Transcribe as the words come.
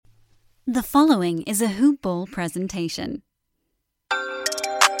The following is a Hoop Ball presentation.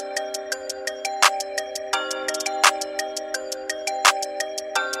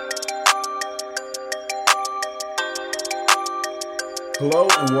 Hello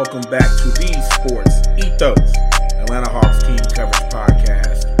and welcome back to the Sports Ethos Atlanta Hawks team coverage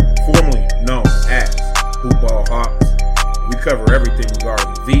podcast, formerly known as Hoop Ball Hawks. We cover everything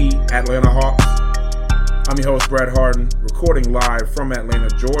regarding the Atlanta Hawks. I'm your host, Brad Harden, recording live from Atlanta,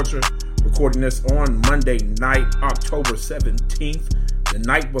 Georgia. Recording this on Monday night, October 17th, the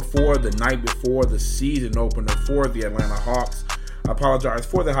night before the season opener for the Atlanta Hawks. I apologize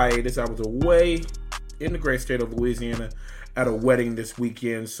for the hiatus. I was away in the great state of Louisiana at a wedding this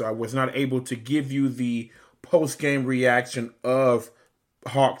weekend, so I was not able to give you the post-game reaction of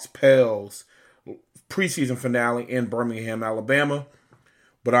Hawks Pels preseason finale in Birmingham, Alabama.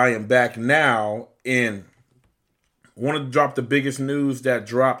 But I am back now and wanted to drop the biggest news that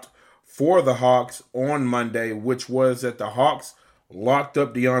dropped for the Hawks on Monday, which was that the Hawks locked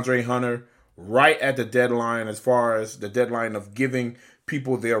up DeAndre Hunter right at the deadline, as far as the deadline of giving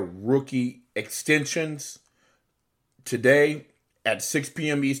people their rookie extensions. Today at 6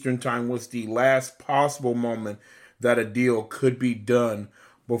 p.m. Eastern Time was the last possible moment that a deal could be done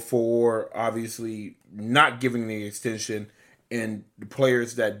before obviously not giving the extension, and the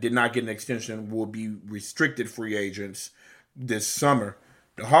players that did not get an extension will be restricted free agents this summer.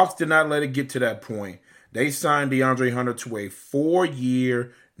 The Hawks did not let it get to that point. They signed DeAndre Hunter to a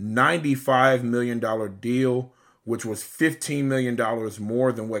 4-year, $95 million deal, which was $15 million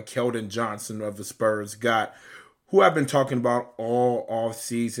more than what Keldon Johnson of the Spurs got, who I've been talking about all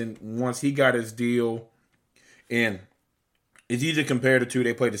offseason. Once he got his deal, and it's easy to compare the two.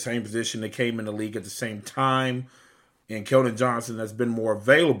 They played the same position. They came in the league at the same time. And Keldon Johnson has been more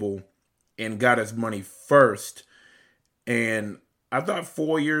available and got his money first. And I thought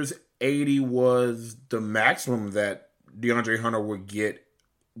 4 years, 80 was the maximum that DeAndre Hunter would get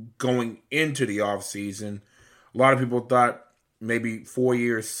going into the offseason. A lot of people thought maybe 4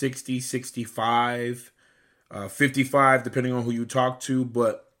 years, 60, 65, 55, depending on who you talk to.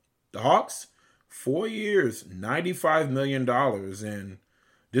 But the Hawks, 4 years, $95 million. And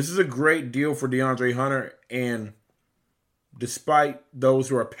this is a great deal for DeAndre Hunter. And despite those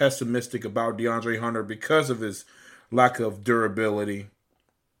who are pessimistic about DeAndre Hunter because of his lack of durability,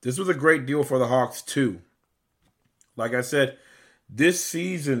 this was a great deal for the Hawks too. Like I said, this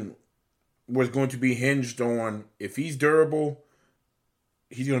season was going to be hinged on if he's durable,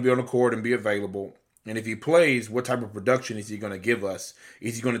 he's going to be on the court and be available. And if he plays, what type of production is he going to give us?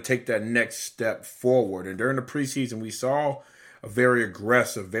 Is he going to take that next step forward? And during the preseason, we saw a very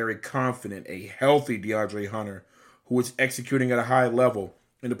aggressive, very confident, a healthy DeAndre Hunter who was executing at a high level.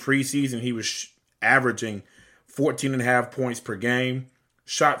 In the preseason, he was averaging 14.5 points per game,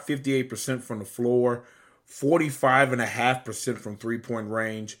 shot 58% from the floor, 45.5% from three-point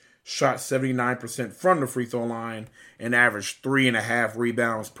range, shot 79% from the free throw line, and averaged 3.5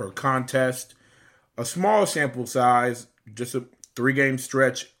 rebounds per contest. A small sample size, just a 3-game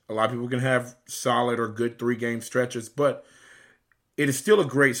stretch. A lot of people can have solid or good 3-game stretches, but it is still a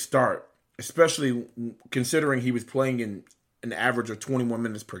great start, especially considering he was playing in an average of 21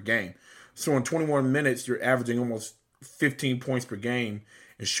 minutes per game. So in 21 minutes, you're averaging almost 15 points per game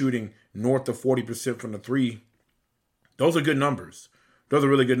and shooting north of 40% from the three. Those are good numbers. Those are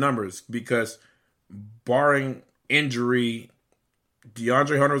really good numbers because barring injury,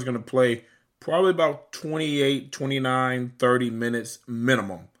 DeAndre Hunter is going to play probably about 28, 29, 30 minutes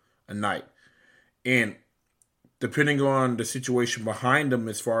minimum a night. And depending on the situation behind him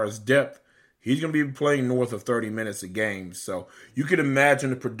as far as depth, he's going to be playing north of 30 minutes a game. So you can imagine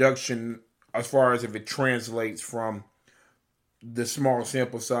the production as far as if it translates from the small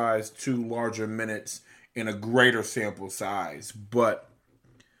sample size to larger minutes in a greater sample size. But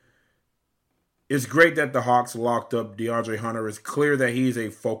it's great that the Hawks locked up DeAndre Hunter. It's clear that he's a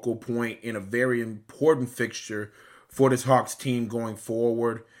focal point in a very important fixture for this Hawks team going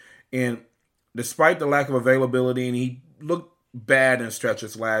forward. And despite the lack of availability, and he looked bad in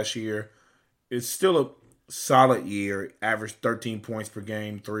stretches last year, it's still a solid year. Averaged 13 points per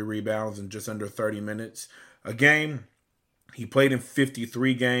game, 3 rebounds, in just under 30 minutes a game. He played in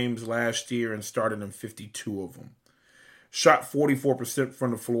 53 games last year and started in 52 of them. Shot 44%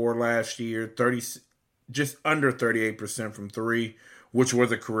 from the floor last year, just under 38% from three, which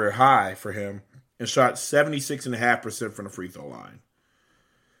was a career high for him, and shot 76.5% from the free throw line.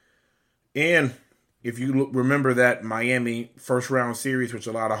 And if you remember that Miami first-round series, which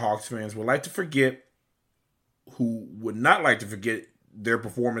a lot of Hawks fans would like to forget, who would not like to forget their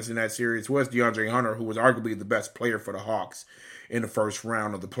performance in that series was DeAndre Hunter, who was arguably the best player for the Hawks in the first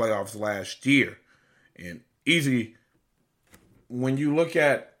round of the playoffs last year. And easy, when you look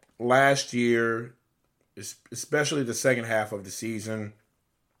at last year, especially the second half of the season,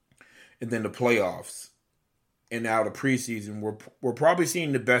 and then the playoffs, and now the preseason, we're probably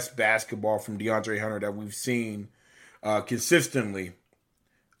seeing the best basketball from DeAndre Hunter that we've seen consistently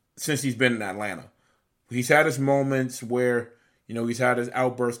since he's been in Atlanta. He's had his moments where, he's had his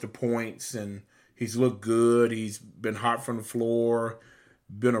outburst of points and he's looked good. He's been hot from the floor,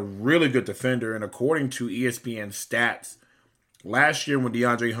 been a really good defender. And according to ESPN stats, last year when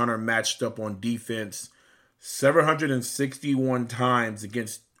DeAndre Hunter matched up on defense 761 times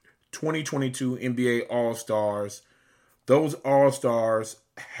against 2022 NBA All-Stars, those All-Stars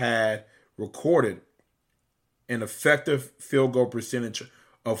had recorded an effective field goal percentage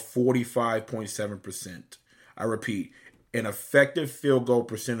of 45.7%. I repeat, an effective field goal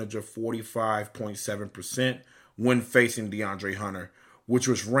percentage of 45.7% when facing DeAndre Hunter, which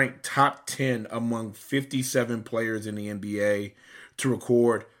was ranked top 10 among 57 players in the NBA to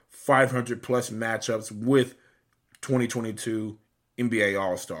record 500-plus matchups with 2022 NBA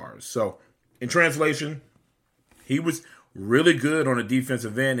All-Stars. So, in translation, he was really good on the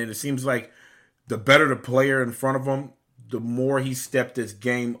defensive end, and it seems like the better the player in front of him, the more he stepped his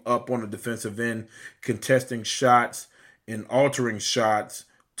game up on the defensive end, contesting shots and altering shots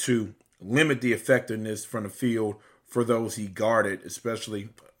to limit the effectiveness from the field for those he guarded, especially,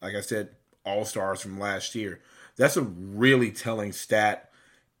 like I said, All-Stars from last year. That's a really telling stat,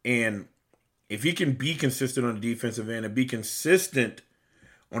 and if he can be consistent on the defensive end and be consistent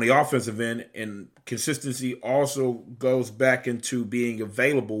on the offensive end, and consistency also goes back into being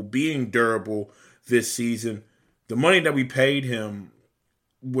available, being durable this season, the money that we paid him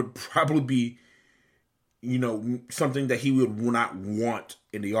would probably be, something that he would not want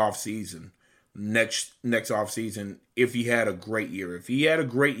in the offseason, next offseason, if he had a great year. If he had a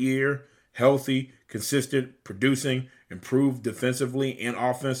great year, healthy, consistent, producing, improved defensively and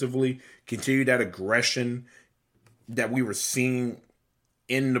offensively, continue that aggression that we were seeing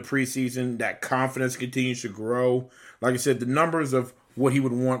in the preseason, that confidence continues to grow. Like I said, the numbers of what he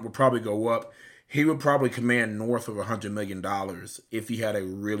would want would probably go up. He would probably command north of $100 million if he had a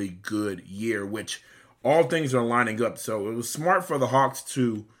really good year, which all things are lining up. So it was smart for the Hawks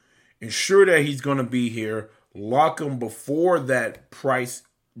to ensure that he's going to be here, lock him before that price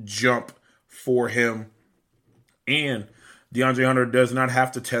jump for him, and DeAndre Hunter does not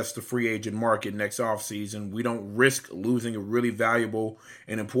have to test the free agent market next offseason. We don't risk losing a really valuable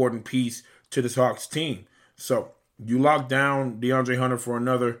and important piece to this Hawks team. So you lock down DeAndre Hunter for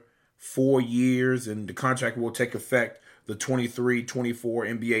another 4 years, and the contract will take effect the 23-24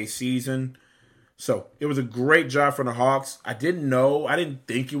 NBA season. So it was a great job for the Hawks. I didn't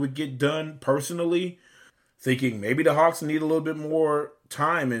think it would get done personally, thinking maybe the Hawks need a little bit more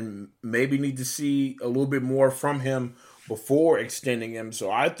time and maybe need to see a little bit more from him before extending him. So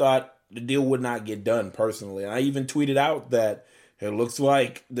I thought the deal would not get done personally. And I even tweeted out that it looks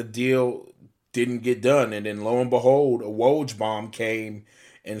like the deal didn't get done. And then lo and behold, a Woj bomb came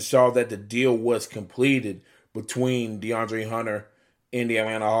and saw that the deal was completed between DeAndre Hunter and the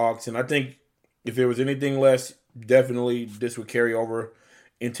Atlanta Hawks. And I think if there was anything less, definitely this would carry over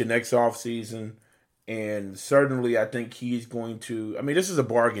into next offseason. And certainly I think he's going to, this is a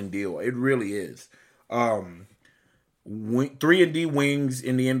bargain deal. It really is. 3-and-D wings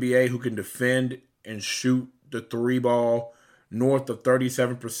in the NBA who can defend and shoot the three ball north of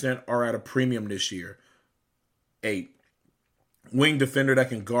 37% are at a premium this year. 8. Wing defender that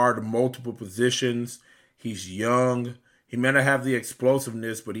can guard multiple positions. He's young. He may not have the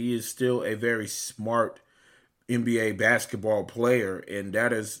explosiveness, but he is still a very smart NBA basketball player, and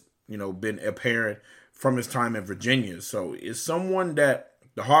that has, been apparent from his time in Virginia. So it's someone that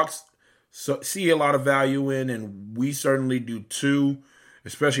the Hawks see a lot of value in, and we certainly do too,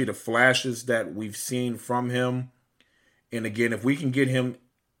 especially the flashes that we've seen from him. And again, if we can get him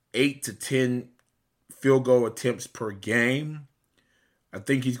 8 to 10 field goal attempts per game, I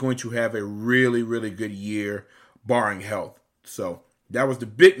think he's going to have a really, really good year, barring health. So that was the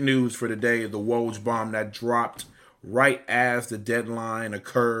big news for today, the Woj bomb that dropped right as the deadline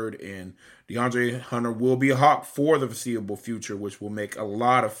occurred, and DeAndre Hunter will be a Hawk for the foreseeable future, which will make a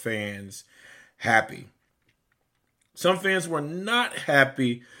lot of fans happy. Some fans were not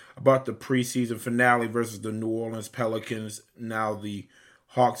happy about the preseason finale versus the New Orleans Pelicans. Now the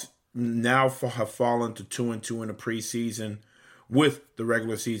Hawks have fallen to 2-2 in the preseason, with the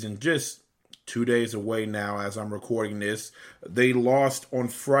regular season just 2 days away now as I'm recording this. They lost on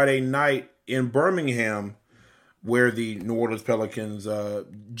Friday night in Birmingham where the New Orleans Pelicans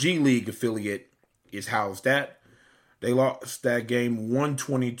G League affiliate is housed at. They lost that game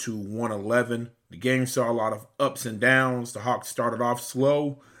 120-111. The game saw a lot of ups and downs. The Hawks started off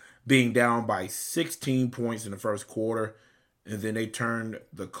slow, being down by 16 points in the first quarter, and then they turned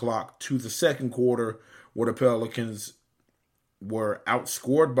the clock to the second quarter, where the Pelicans were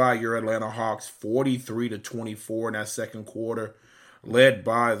outscored by your Atlanta Hawks 43-24 in that second quarter, led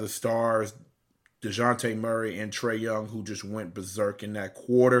by the stars DeJounte Murray and Trae Young, who just went berserk in that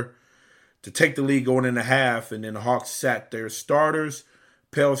quarter to take the lead going into half. And then the Hawks sat their starters.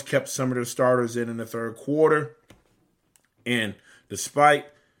 Pels kept some of their starters in the third quarter. And despite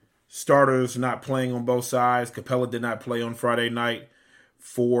starters not playing on both sides, Capella did not play on Friday night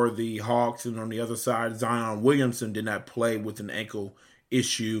for the Hawks. And on the other side, Zion Williamson did not play with an ankle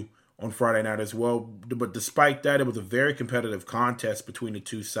issue on Friday night as well. But despite that, it was a very competitive contest between the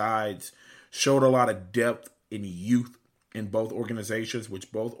two sides. Showed a lot of depth and youth in both organizations,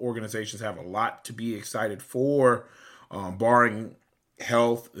 which both organizations have a lot to be excited for, barring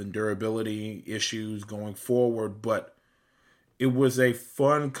health and durability issues going forward. But it was a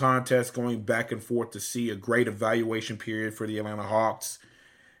fun contest going back and forth to see a great evaluation period for the Atlanta Hawks.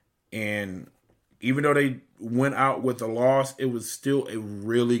 And even though they went out with a loss, it was still a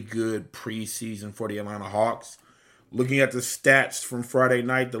really good preseason for the Atlanta Hawks. Looking at the stats from Friday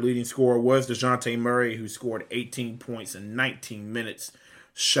night, the leading scorer was DeJounte Murray, who scored 18 points in 19 minutes,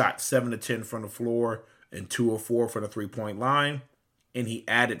 shot 7-10 from the floor, and 2 of 4 from the three-point line. And he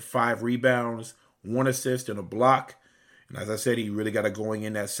added 5 rebounds, 1 assist, and a block. And as I said, he really got it going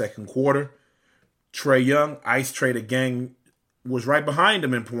in that second quarter. Trae Young, Ice Trae the gang, was right behind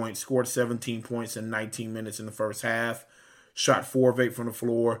him in points, scored 17 points in 19 minutes in the first half, shot 4 of 8 from the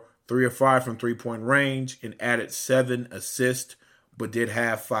floor, 3 of 5 from three-point range, and added 7 assists, but did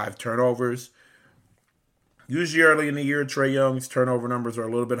have 5 turnovers. Usually early in the year, Trae Young's turnover numbers are a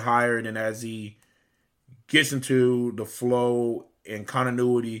little bit higher, and then as he gets into the flow and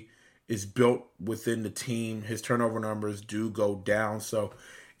continuity is built within the team, his turnover numbers do go down. So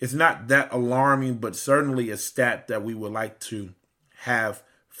it's not that alarming, but certainly a stat that we would like to have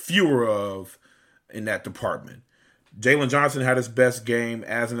fewer of in that department. Jalen Johnson had his best game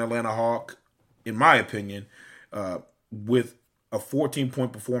as an Atlanta Hawk, in my opinion, with a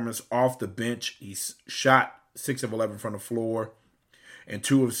 14-point performance off the bench. He shot 6 of 11 from the floor and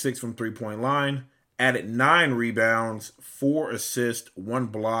 2 of 6 from three-point line, added 9 rebounds, 4 assists, 1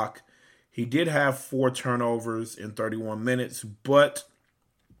 block. He did have 4 turnovers in 31 minutes, but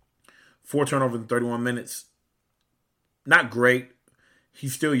 4 turnovers in 31 minutes, not great.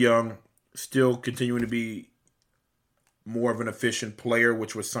 He's still young, still continuing to be more of an efficient player,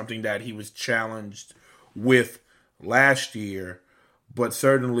 which was something that he was challenged with last year. But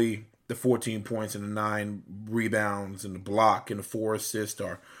certainly the 14 points and the 9 rebounds and the block and the 4 assists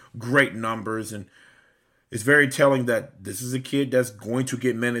are great numbers. And it's very telling that this is a kid that's going to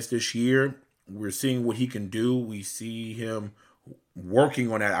get minutes this year. We're seeing what he can do. We see him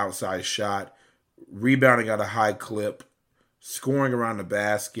working on that outside shot, rebounding at a high clip, scoring around the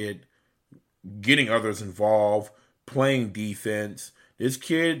basket, getting others involved, playing defense. This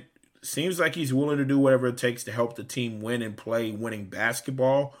kid seems like he's willing to do whatever it takes to help the team win and play winning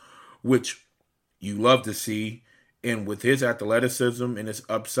basketball, which you love to see. And with his athleticism and his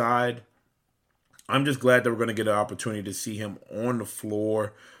upside, I'm just glad that we're going to get an opportunity to see him on the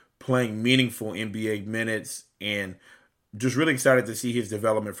floor playing meaningful NBA minutes, and just really excited to see his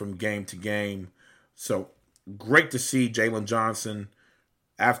development from game to game. So great to see Jalen Johnson,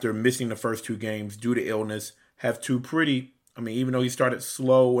 after missing the first 2 games due to illness, have 2 pretty, even though he started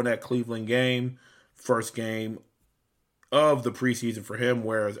slow in that Cleveland game, first game of the preseason for him,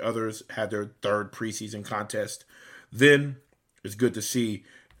 whereas others had their 3rd preseason contest. Then it's good to see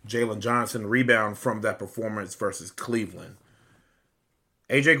Jalen Johnson rebound from that performance versus Cleveland.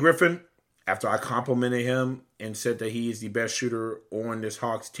 AJ Griffin, after I complimented him and said that he is the best shooter on this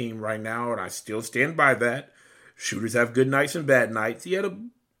Hawks team right now, and I still stand by that. Shooters have good nights and bad nights. He had a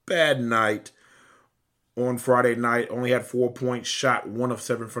bad night on Friday night, only had 4 points, shot 1 of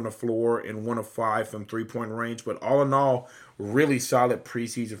 7 from the floor and 1 of 5 from three-point range. But all in all, really solid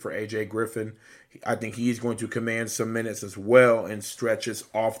preseason for AJ Griffin. I think he's going to command some minutes as well and stretches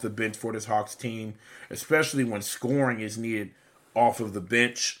off the bench for this Hawks team, especially when scoring is needed off of the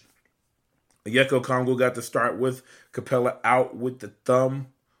bench. Onyeka Okongwu got to start with Capella out with the thumb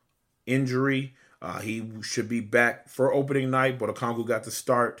injury. He should be back for opening night, but Okongwu got to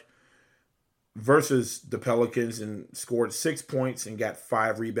start versus the Pelicans and scored 6 points and got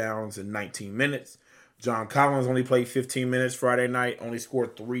 5 rebounds in 19 minutes. John Collins only played 15 minutes Friday night, only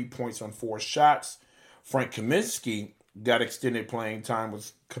scored 3 points on 4 shots. Frank Kaminsky got extended playing time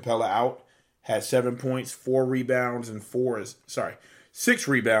with Capella out, had 7 points, 6 rebounds, and 4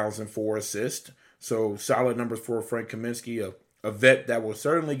 assists. So solid numbers for Frank Kaminsky, a vet that will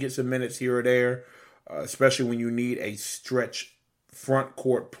certainly get some minutes here or there, especially when you need a stretch front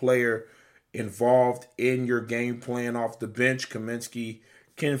court player involved in your game plan off the bench. Kaminsky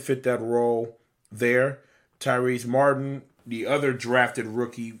can fit that role there. Tyrese Martin, the other drafted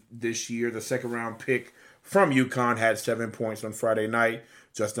rookie this year, the second-round pick from UConn, had 7 points on Friday night.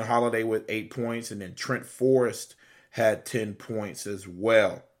 Justin Holiday with 8 points, and then Trent Forrest had 10 points as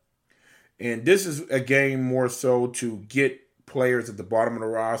well. And this is a game more so to get players at the bottom of the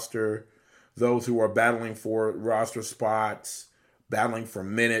roster, those who are battling for roster spots, battling for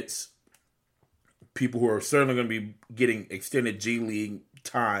minutes, people who are certainly going to be getting extended G League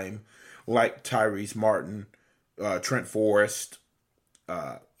time, like Tyrese Martin, Trent Forrest,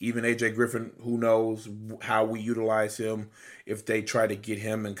 even AJ Griffin. Who knows how we utilize him, if they try to get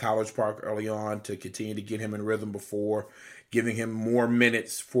him in College Park early on to continue to get him in rhythm before giving him more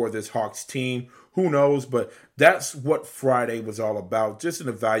minutes for this Hawks team. Who knows? But that's what Friday was all about, just an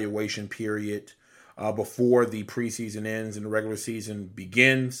evaluation period before the preseason ends and the regular season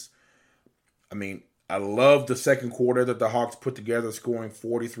begins. I mean, I love the second quarter that the Hawks put together, scoring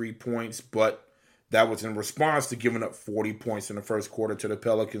 43 points, but that was in response to giving up 40 points in the first quarter to the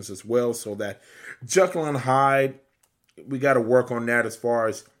Pelicans as well. So that Jekyll and Hyde, we got to work on that as far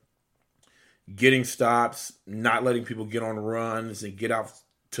as getting stops, not letting people get on runs and get out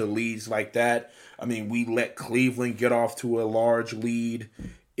to leads like that. I mean, we let Cleveland get off to a large lead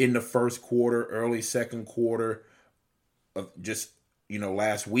in the first quarter, early second quarter of just,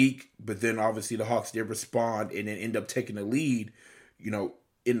 last week. But then obviously the Hawks did respond and then end up taking the lead,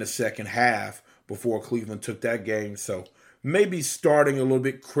 in the second half before Cleveland took that game. So maybe starting a little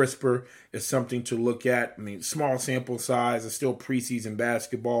bit crisper is something to look at. I mean, small sample size, is still preseason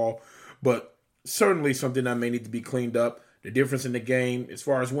basketball, but certainly something that may need to be cleaned up. The difference in the game as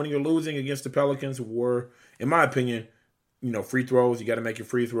far as winning or losing against the Pelicans were, in my opinion, free throws. You got to make your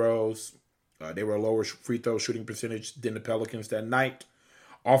free throws. They were a lower free throw shooting percentage than the Pelicans that night.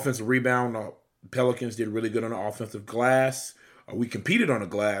 Offensive rebound, Pelicans did really good on the offensive glass. We competed on the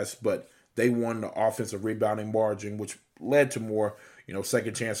glass, but they won the offensive rebounding margin, which led to more,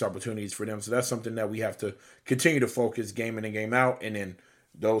 second chance opportunities for them. So that's something that we have to continue to focus game in and game out. And then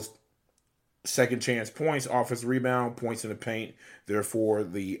those second chance points, offensive rebound, points in the paint. Therefore,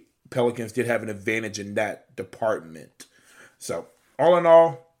 the Pelicans did have an advantage in that department. So all in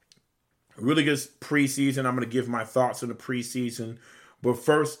all, really good preseason. I'm going to give my thoughts on the preseason. But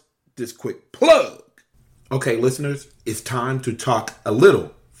first, this quick plug. Okay, listeners, it's time to talk a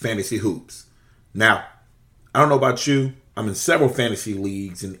little fantasy hoops. Now, I don't know about you. I'm in several fantasy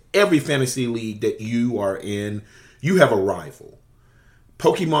leagues. In every fantasy league that you are in, you have a rival.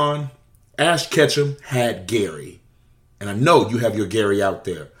 Pokemon, Ash Ketchum had Gary. And I know you have your Gary out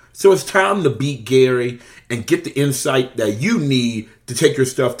there. So it's time to beat Gary and get the insight that you need to take your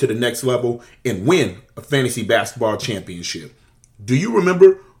stuff to the next level and win a fantasy basketball championship. Do you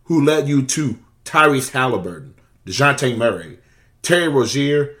remember who led you to Tyrese Halliburton, DeJounte Murray, Terry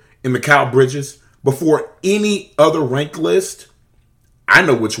Rozier, and Mikal Bridges before any other ranked list? I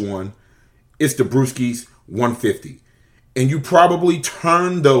know which one. It's the Brewskis 150. And you probably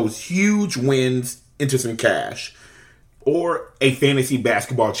turned those huge wins into some cash or a fantasy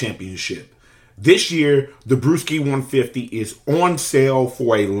basketball championship. This year, the Brewski 150 is on sale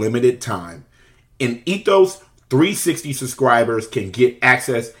for a limited time. And Ethos 360 subscribers can get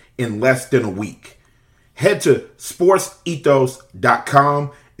access in less than a week. Head to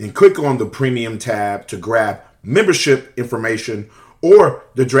sportsethos.com and click on the premium tab to grab membership information or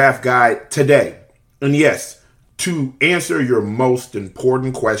the draft guide today. And yes, to answer your most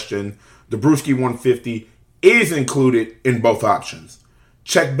important question, the Brewski 150 is included in both options.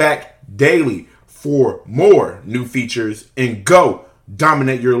 Check back daily for more new features and go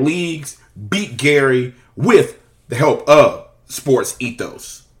dominate your leagues, beat Gary with the help of Sports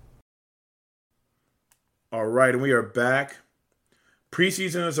Ethos. All right, and we are back.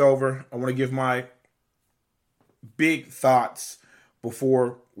 Preseason is over. I want to give my big thoughts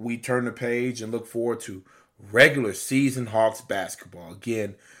before we turn the page and look forward to regular season Hawks basketball.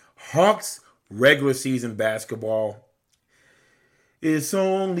 Again, Hawks regular season basketball is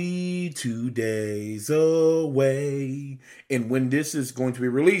only 2 days away. And when this is going to be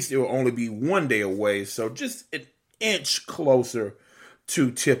released, it will only be 1 day away. So just an inch closer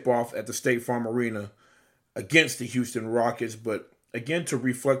to tip off at the State Farm Arena against the Houston Rockets. But again, to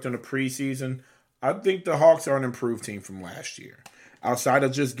reflect on the preseason, I think the Hawks are an improved team from last year. outside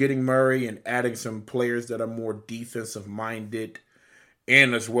of just getting Murray and adding some players that are more defensive minded,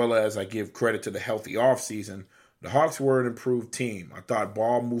 and as well as I give credit to the healthy offseason, the Hawks were an improved team. I thought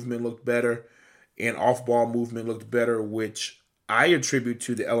ball movement looked better and off-ball movement looked better, which I attribute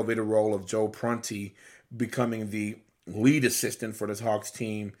to the elevated role of Joe Prunty becoming the lead assistant for this Hawks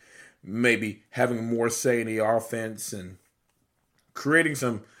team, maybe having more say in the offense and creating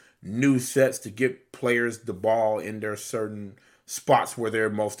some new sets to get players the ball in their certain spots where they're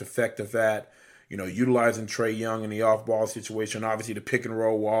most effective at. You know, utilizing Trae Young in the off-ball situation. Obviously, the pick and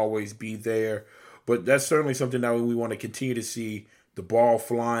roll will always be there. But that's certainly something that we want to continue to see. The ball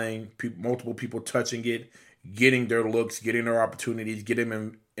flying, multiple people touching it, getting their looks, getting their opportunities, getting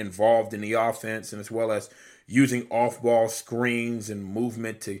them involved in the offense, and as well as using off-ball screens and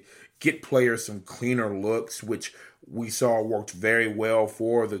movement to get players some cleaner looks, which we saw worked very well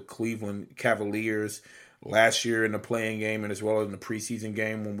for the Cleveland Cavaliers last year in the playing game and as well as in the preseason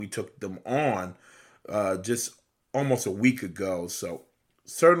game when we took them on just almost a week ago. So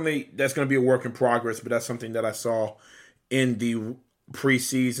certainly that's going to be a work in progress, but that's something that I saw in the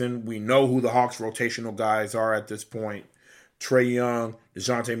preseason. We know who the Hawks rotational guys are at this point. Trae Young,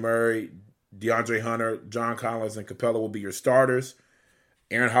 DeJounte Murray, DeAndre Hunter, John Collins, and Capella will be your starters.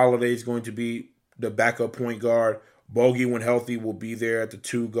 Aaron Holiday is going to be the backup point guard. Bogey, when healthy, will be there at the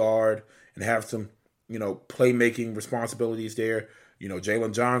 2 guard and have some, playmaking responsibilities there.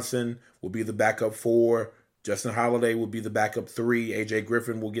 Jalen Johnson will be the backup 4. Justin Holiday will be the backup 3. AJ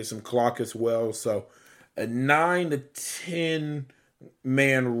Griffin will get some clock as well. So a 9 to 10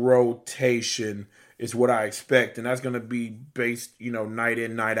 man rotation is what I expect. And that's going to be based, night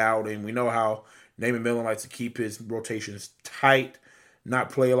in, night out. And we know how Naaman Miller likes to keep his rotations tight,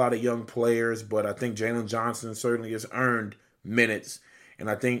 not play a lot of young players. But I think Jalen Johnson certainly has earned minutes. And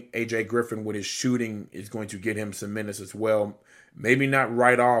I think AJ Griffin with his shooting is going to get him some minutes as well. Maybe not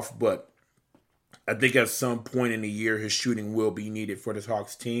right off, but I think at some point in the year his shooting will be needed for this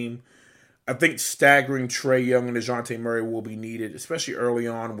Hawks team. I think staggering Trae Young and DeJounte Murray will be needed, especially early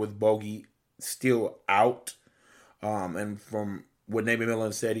on with Bogey still out. And from what Naaman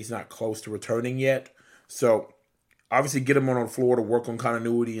Miller said, he's not close to returning yet. So obviously get them on the floor to work on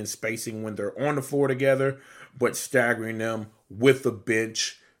continuity and spacing when they're on the floor together, but staggering them with the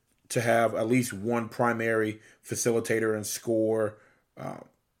bench to have at least one primary facilitator and score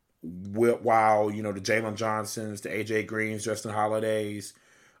while, the Jalen Johnsons, the AJ Greens, Justin Holidays,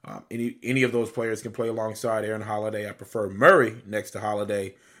 any of those players can play alongside Aaron Holiday. I prefer Murray next to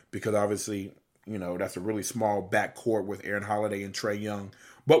Holiday because obviously, that's a really small backcourt with Aaron Holiday and Trae Young.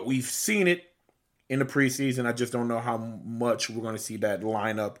 But we've seen it in the preseason. I just don't know how much we're going to see that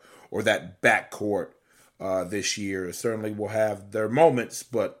lineup or that backcourt this year. It certainly will have their moments,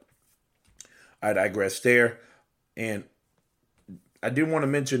 but I digress there. And I do want to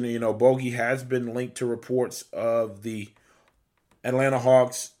mention, Bogey has been linked to reports of the Atlanta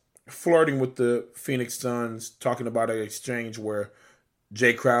Hawks flirting with the Phoenix Suns, talking about an exchange where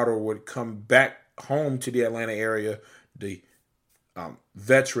Jay Crowder would come back home to the Atlanta area. The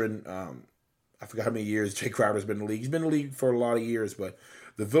veteran, I forgot how many years Jay Crowder's been in the league. He's been in the league for a lot of years, but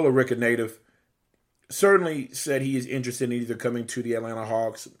the Villa Rica native certainly said he is interested in either coming to the Atlanta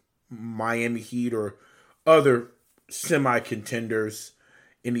Hawks, Miami Heat, or other semi-contenders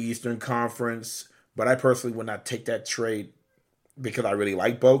in the Eastern Conference. But I personally would not take that trade because I really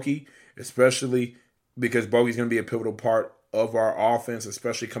like Bogey, especially because Bogey's going to be a pivotal part of our offense,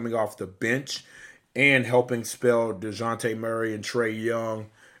 especially coming off the bench and helping spell DeJounte Murray and Trae Young,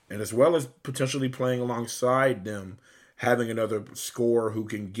 and as well as potentially playing alongside them, having another scorer who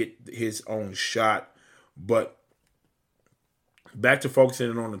can get his own shot. But back to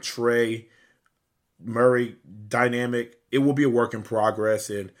focusing on the Trae Murray dynamic, it will be a work in progress,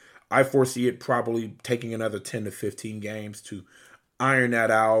 and I foresee it probably taking another 10 to 15 games to iron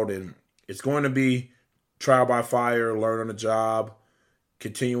that out, and it's going to be trial by fire, learn on the job,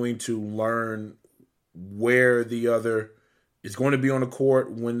 continuing to learn where the other is going to be on the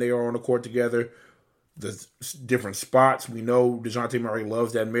court when they are on the court together, the different spots. We know DeJounte Murray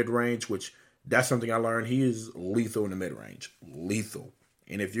loves that mid-range, which that's something I learned. He is lethal in the mid-range. Lethal.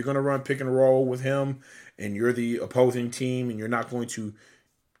 And if you're going to run pick and roll with him and you're the opposing team and you're not going to,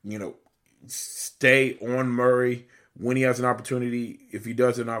 stay on Murray when he has an opportunity, if he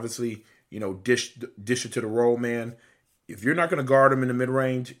doesn't obviously, dish it to the roll man, if you're not going to guard him in the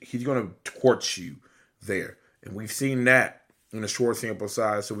mid-range, he's going to torch you there. And we've seen that in a short sample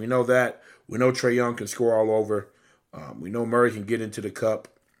size. So we know that. We know Trae Young can score all over. We know Murray can get into the cup.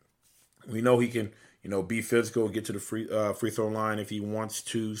 We know he can, be physical, get to the free throw line if he wants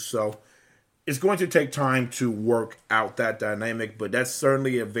to. So it's going to take time to work out that dynamic, but that's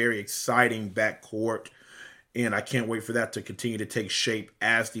certainly a very exciting backcourt, and I can't wait for that to continue to take shape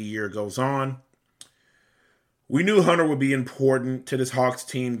as the year goes on. We knew Hunter would be important to this Hawks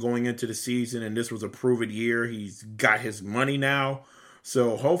team going into the season, and this was a proven year. He's got his money now,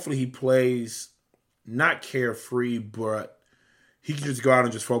 so hopefully he plays not carefree, but he can just go out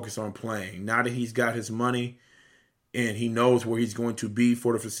and just focus on playing. Now that he's got his money and he knows where he's going to be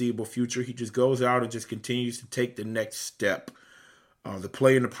for the foreseeable future, he just goes out and just continues to take the next step. The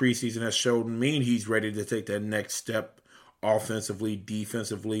play in the preseason has shown me he's ready to take that next step offensively,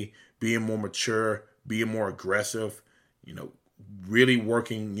 defensively, being more mature, being more aggressive, really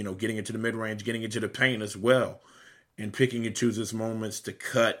working, getting into the mid-range, getting into the paint as well, and picking and choosing his moments to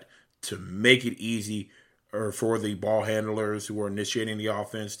cut, to make it easy or for the ball handlers who are initiating the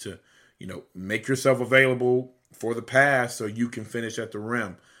offense to, make yourself available for the pass so you can finish at the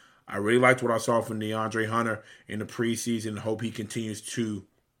rim. I really liked what I saw from DeAndre Hunter in the preseason. Hope he continues to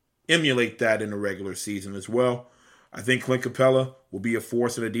emulate that in the regular season as well. I think Clint Capella will be a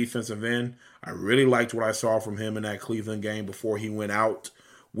force in the defensive end. I really liked what I saw from him in that Cleveland game before he went out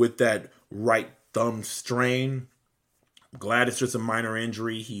with that right thumb strain. I'm glad it's just a minor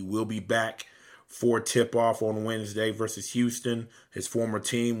injury. He will be back for tip-off on Wednesday versus Houston, his former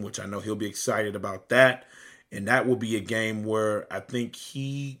team, which I know he'll be excited about that. And that will be a game where I think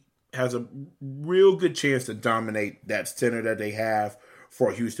he has a real good chance to dominate that center that they have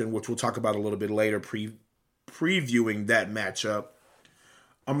for Houston, which we'll talk about a little bit later, previewing that matchup.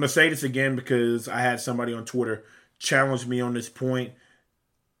 I'm going to say this again because I had somebody on Twitter challenge me on this point.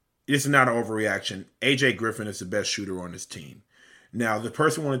 This is not an overreaction. AJ Griffin is the best shooter on this team. Now, the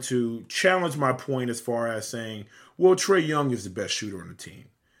person wanted to challenge my point as far as saying, well, Trae Young is the best shooter on the team.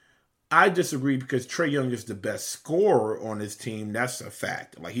 I disagree because Trae Young is the best scorer on his team. That's a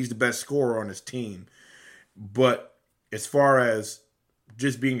fact. He's the best scorer on his team. But as far as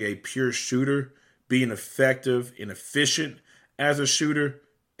just being a pure shooter, being effective and efficient as a shooter,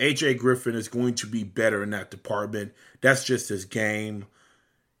 AJ Griffin is going to be better in that department. That's just his game.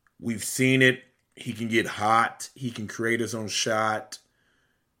 We've seen it. He can get hot. He can create his own shot.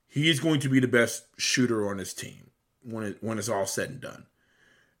 He is going to be the best shooter on his team when it's all said and done.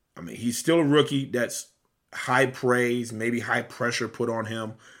 I mean, he's still a rookie. That's high praise, maybe high pressure put on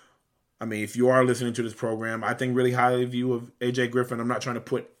him. I mean, if you are listening to this program, I think really highly of you of AJ Griffin. I'm not trying to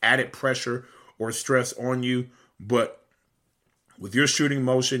put added pressure or stress on you, but with your shooting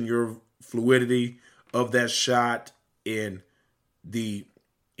motion, your fluidity of that shot, and the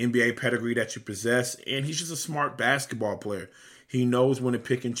NBA pedigree that you possess, and he's just a smart basketball player. He knows when to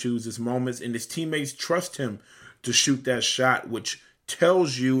pick and choose his moments, and his teammates trust him to shoot that shot, which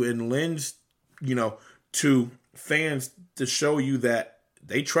tells you and lends, to fans to show you that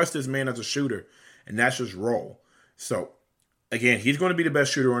they trust this man as a shooter, and that's his role. So, again, he's going to be the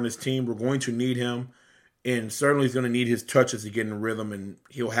best shooter on this team. We're going to need him, and certainly he's going to need his touches to get in the rhythm, and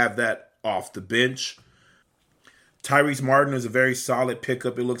he'll have that off the bench. Tyrese Martin is a very solid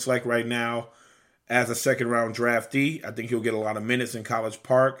pickup, it looks like right now, as a second-round draftee. I think he'll get a lot of minutes in College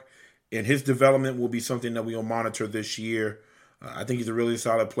Park, and his development will be something that we'll monitor this year. I think he's a really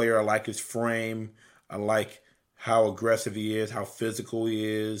solid player. I like his frame. I like how aggressive he is, how physical he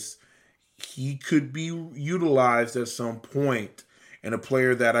is. He could be utilized at some point, and a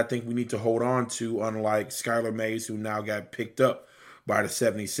player that I think we need to hold on to, unlike Skylar Mays, who now got picked up by the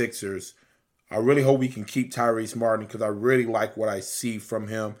 76ers. I really hope we can keep Tyrese Martin because I really like what I see from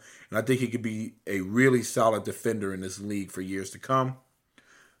him, and I think he could be a really solid defender in this league for years to come.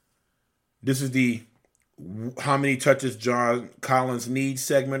 This is the how many touches John Collins needs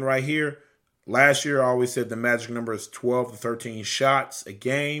segment right here. Last year, I always said the magic number is 12 to 13 shots a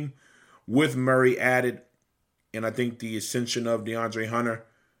game with Murray added, and I think the ascension of DeAndre Hunter.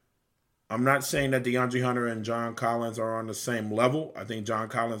 I'm not saying that DeAndre Hunter and John Collins are on the same level. I think John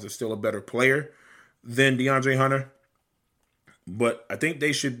Collins is still a better player than DeAndre Hunter, but I think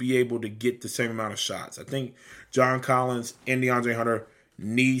they should be able to get the same amount of shots. I think John Collins and DeAndre Hunter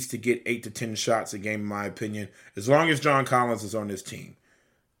needs to get 8 to 10 shots a game, in my opinion, as long as John Collins is on this team.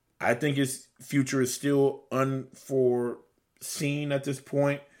 I think his future is still unforeseen at this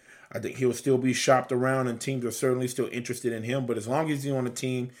point. I think he'll still be shopped around, and teams are certainly still interested in him. But as long as he's on the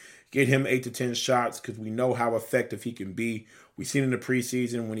team, get him 8 to 10 shots because we know how effective he can be. We've seen in the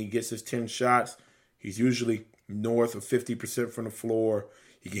preseason when he gets his 10 shots, he's usually north of 50% from the floor.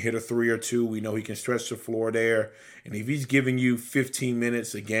 He can hit a 3 or 2. We know he can stretch the floor there. And if he's giving you 15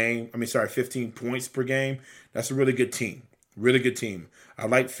 points per game, that's a really good team. Really good team. I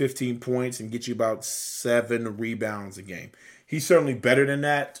like 15 points and get you about 7 rebounds a game. He's certainly better than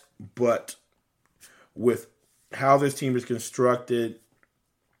that, but with how this team is constructed,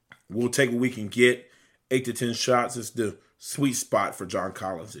 we'll take what we can get. 8 to 10 shots is the sweet spot for John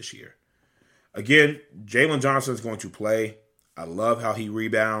Collins this year. Again, Jalen Johnson is going to play. I love how he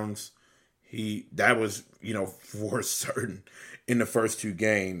rebounds. That was, for certain in the first 2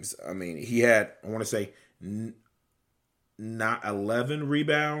 games. I mean, he had, I want to say, not 11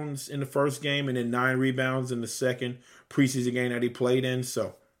 rebounds in the first game and then 9 rebounds in the second preseason game that he played in.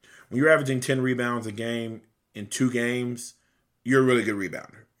 So when you're averaging 10 rebounds a game in 2 games, you're a really good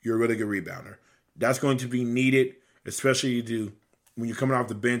rebounder. That's going to be needed, especially when you're coming off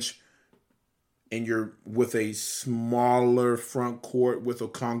the bench and you're with a smaller front court with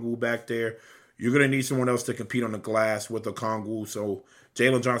Okongwu back there. You're going to need someone else to compete on the glass with Okongwu. So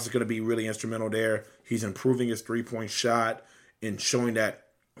Jalen Johnson's going to be really instrumental there. He's improving his three-point shot and showing that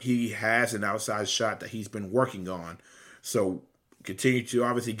he has an outside shot that he's been working on. So continue to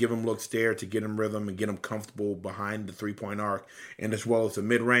obviously give him looks there to get him rhythm and get him comfortable behind the three-point arc, and as well as the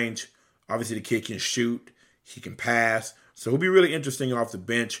mid-range. Obviously, the kid can shoot. He can pass. So he'll be really interesting off the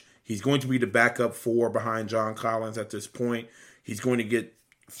bench. He's going to be the backup 4 behind John Collins at this point. He's going to get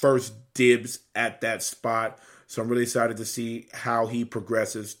first dibs at that spot. So I'm really excited to see how he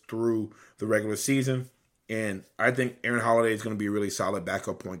progresses through the regular season. And I think Aaron Holiday is going to be a really solid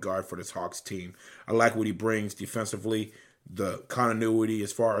backup point guard for this Hawks team. I like what he brings defensively, the continuity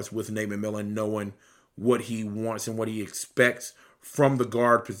as far as with Nate McMillan, knowing what he wants and what he expects from the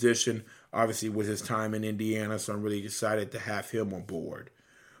guard position, obviously with his time in Indiana. So I'm really excited to have him on board.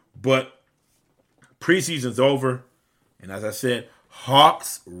 But preseason's over. And as I said,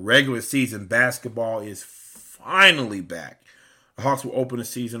 Hawks regular season basketball is finally back. The Hawks will open the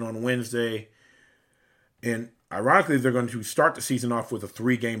season on Wednesday. And ironically, they're going to start the season off with a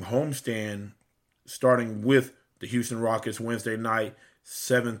 3-game homestand, starting with the Houston Rockets Wednesday night,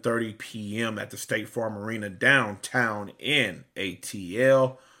 7:30 p.m. at the State Farm Arena downtown in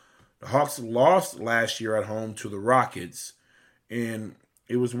ATL. The Hawks lost last year at home to the Rockets, and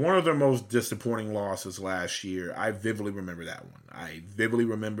it was one of their most disappointing losses last year. I vividly remember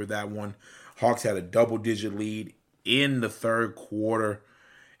that one. Hawks had a double-digit lead in the third quarter,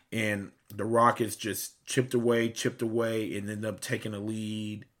 and the Rockets just chipped away, and ended up taking a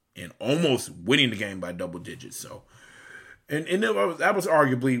lead and almost winning the game by double digits. So, and that was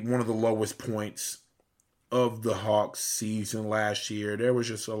arguably one of the lowest points of the Hawks season last year. There was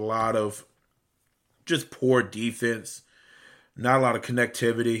just a lot of just poor defense, not a lot of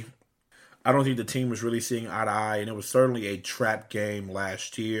connectivity. I don't think the team was really seeing eye to eye, and it was certainly a trap game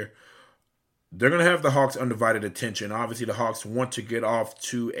last year. They're going to have the Hawks' undivided attention. Obviously, the Hawks want to get off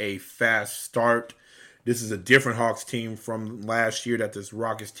to a fast start. This is a different Hawks team from last year that this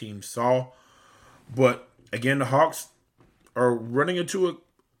Rockets team saw. But, again, the Hawks are running into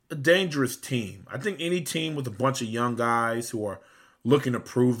a dangerous team. I think any team with a bunch of young guys who are looking to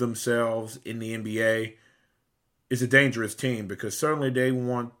prove themselves in the NBA is a dangerous team, because certainly they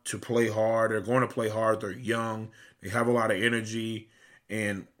want to play hard. They're going to play hard. They're young. They have a lot of energy.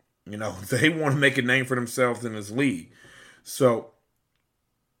 And, they want to make a name for themselves in this league. So,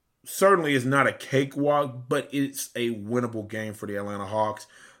 certainly it's not a cakewalk, but it's a winnable game for the Atlanta Hawks.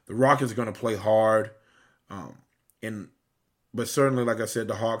 The Rockets are going to play hard. But certainly, like I said,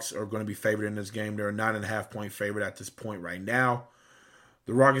 the Hawks are going to be favored in this game. They're a 9.5-point favorite at this point right now.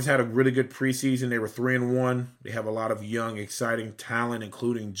 The Rockets had a really good preseason. They were 3-1. They have a lot of young, exciting talent,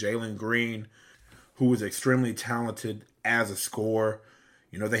 including Jalen Green, who is extremely talented as a scorer.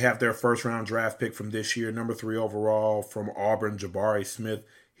 They have their first-round draft pick from this year, number 3 overall from Auburn, Jabari Smith.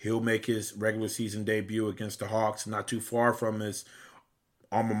 He'll make his regular season debut against the Hawks, not too far from his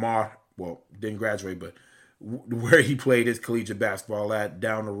alma mater. Well, didn't graduate, but where he played his collegiate basketball at,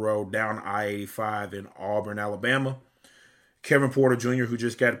 down the road, down I-85 in Auburn, Alabama. Kevin Porter Jr., who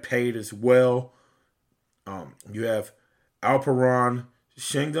just got paid as well. You have Alperen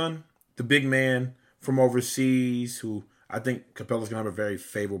Sengun, the big man from overseas, who I think Capella's going to have a very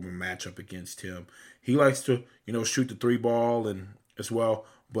favorable matchup against him. He likes to, shoot the 3 ball and as well,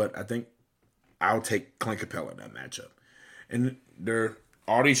 but I think I'll take Clint Capella in that matchup. And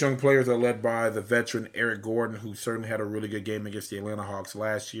all these young players are led by the veteran Eric Gordon, who certainly had a really good game against the Atlanta Hawks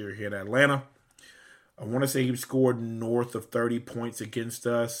last year here in Atlanta. I want to say he scored north of 30 points against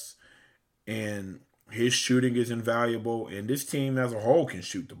us, and his shooting is invaluable, and this team as a whole can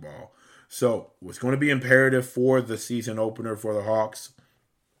shoot the ball. So what's going to be imperative for the season opener for the Hawks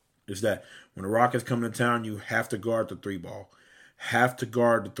is that when the Rockets come to town, you have to guard the 3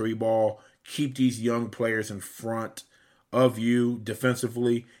 ball. Keep these young players in front of you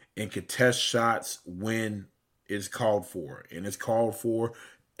defensively and contest shots when it's called for. And it's called for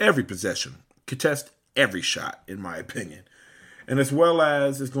every possession. Contest every shot, in my opinion. And as well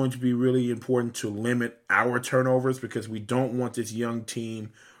as it's going to be really important to limit our turnovers because we don't want this young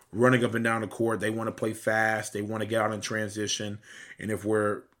team running up and down the court. They want to play fast. They want to get out in transition. And if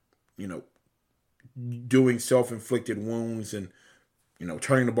we're, doing self-inflicted wounds and,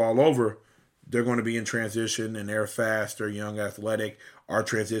 turning the ball over, they're going to be in transition and they're fast, they're young, athletic. Our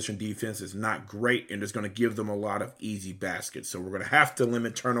transition defense is not great and it's going to give them a lot of easy baskets. So we're going to have to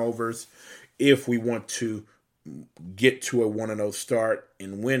limit turnovers if we want to get to a 1-0 start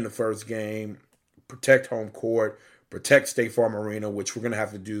and win the first game, protect home court, protect State Farm Arena, which we're going to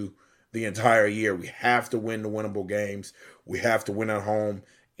have to do the entire year. We have to win the winnable games. We have to win at home,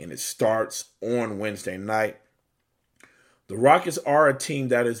 and it starts on Wednesday night. The Rockets are a team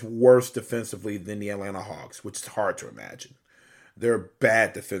that is worse defensively than the Atlanta Hawks, which is hard to imagine. They're a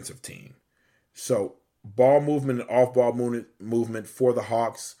bad defensive team. So ball movement and off-ball movement for the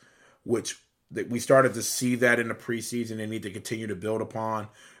Hawks, which we started to see that in the preseason and need to continue to build upon.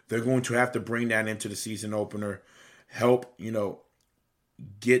 They're going to have to bring that into the season opener, help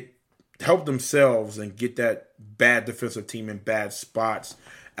themselves and get that bad defensive team in bad spots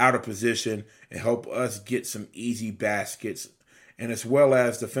out of position and help us get some easy baskets. And as well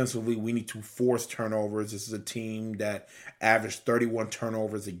as defensively, we need to force turnovers. This is a team that averaged 31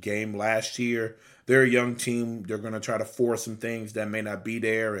 turnovers a game last year. They're a young team. They're going to try to force some things that may not be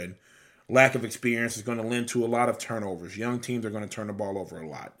there, and lack of experience is going to lend to a lot of turnovers. Young teams are going to turn the ball over a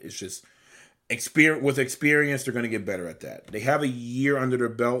lot. It's just with experience, they're going to get better at that. They have a year under their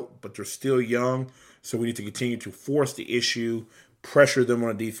belt, but they're still young, so we need to continue to force the issue, pressure them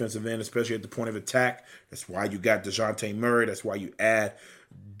on the defensive end, especially at the point of attack. That's why you got DeJounte Murray. That's why you add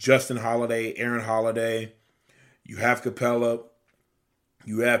Justin Holiday, Aaron Holiday. You have Capella.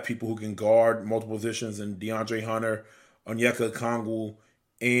 You have people who can guard multiple positions in DeAndre Hunter, Onyeka Okongwu,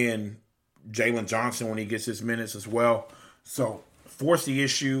 and Jalen Johnson when he gets his minutes as well. So force the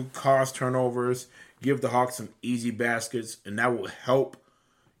issue, cause turnovers, give the Hawks some easy baskets, and that will help,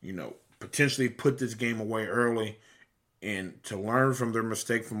 potentially put this game away early. And to learn from their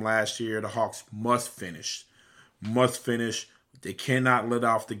mistake from last year, the Hawks must finish. They cannot let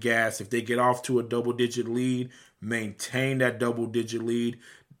off the gas. If they get off to a double-digit lead, maintain that double-digit lead.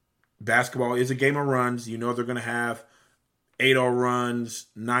 Basketball is a game of runs. They're going to have 8-0 runs,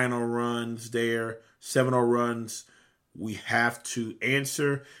 9-0 runs there, 7-0 runs. We have to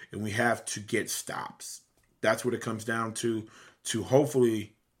answer, and we have to get stops. That's what it comes down to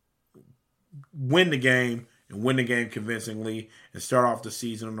hopefully win the game and win the game convincingly and start off the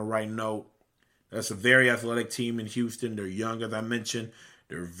season on the right note. That's a very athletic team in Houston. They're young, as I mentioned.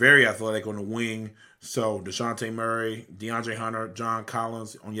 They're very athletic on the wing. So DeJounte Murray, DeAndre Hunter, John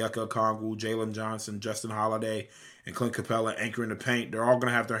Collins, Onyeka Okongwu, Jalen Johnson, Justin Holiday, and Clint Capella anchoring the paint. They're all going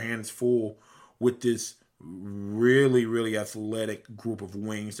to have their hands full with this really, really athletic group of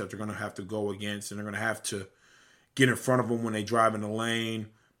wings that they're going to have to go against. And they're going to have to get in front of them when they drive in the lane,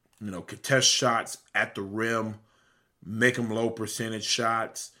 contest shots at the rim, make them low percentage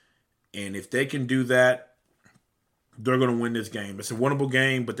shots. And if they can do that, they're going to win this game. It's a winnable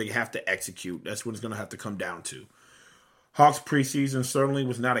game, but they have to execute. That's what it's going to have to come down to. Hawks preseason certainly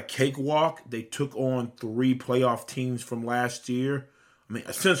was not a cakewalk. They took on 3 playoff teams from last year.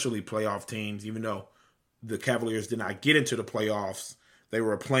 Essentially playoff teams, even though the Cavaliers did not get into the playoffs. They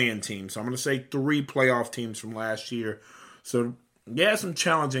were a play-in team. So I'm going to say 3 playoff teams from last year. So, yeah, some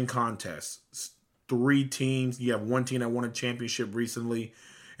challenging contests. 3 teams. You have 1 team that won a championship recently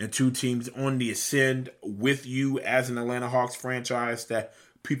and 2 teams on the ascend with you as an Atlanta Hawks franchise that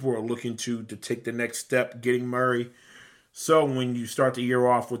people are looking to take the next step, getting Murray. So when you start the year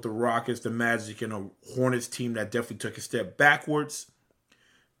off with the Rockets, the Magic, and a Hornets team that definitely took a step backwards,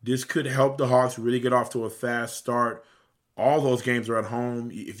 this could help the Hawks really get off to a fast start. All those games are at home.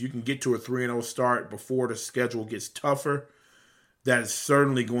 If you can get to a 3-0 start before the schedule gets tougher, that is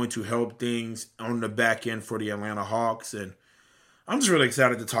certainly going to help things on the back end for the Atlanta Hawks. And I'm just really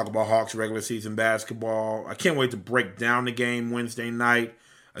excited to talk about Hawks regular season basketball. I can't wait to break down the game Wednesday night.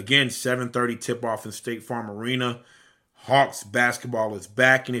 Again, 7:30 tip-off in State Farm Arena. Hawks basketball is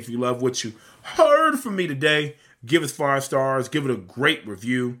back. And if you love what you heard from me today, give us 5 stars. Give it a great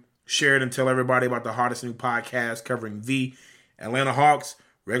review. Share it and tell everybody about the hottest new podcast covering the Atlanta Hawks.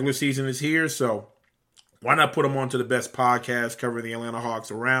 Regular season is here, so why not put them on to the best podcast covering the Atlanta Hawks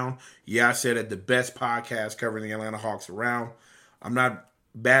around? Yeah, I said it, the best podcast covering the Atlanta Hawks around. I'm not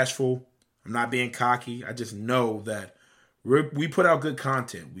bashful. I'm not being cocky. I just know that we put out good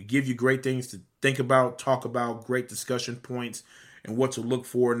content. We give you great things to think about, talk about, great discussion points, and what to look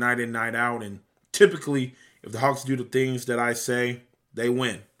for night in, night out. And typically, if the Hawks do the things that I say, they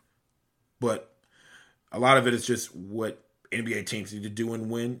win. But A lot of it is just what NBA teams need to do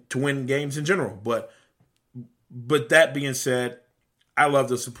to win games in general. But that being said, I love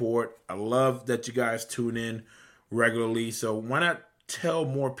the support. I love that you guys tune in regularly. So why not tell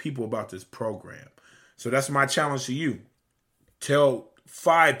more people about this program? So that's my challenge to you. Tell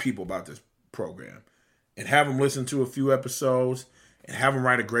 5 people about this program and have them listen to a few episodes and have them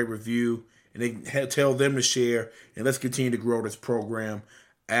write a great review, and they tell them to share, and let's continue to grow this program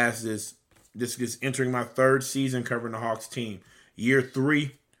as this is entering my 3rd season covering the Hawks team. Year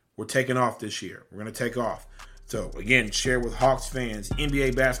 3, we're taking off this year. We're going to take off. So, again, share with Hawks fans,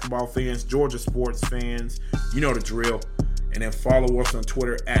 NBA basketball fans, Georgia sports fans. You know the drill. And then follow us on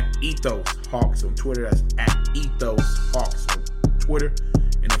Twitter at Ethos Hawks on Twitter. That's at Ethos Hawks on Twitter.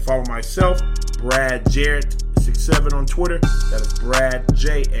 And then follow myself, Brad Jarrett 67 on Twitter. That is Brad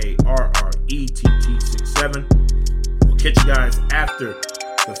JARRETT67. We'll catch you guys after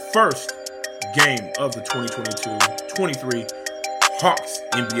the first game of the 2022-23 Hawks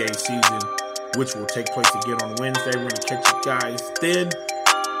NBA season, which will take place again on Wednesday. We're going to catch you guys then.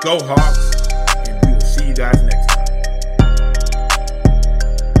 Go Hawks, and we will see you guys next time.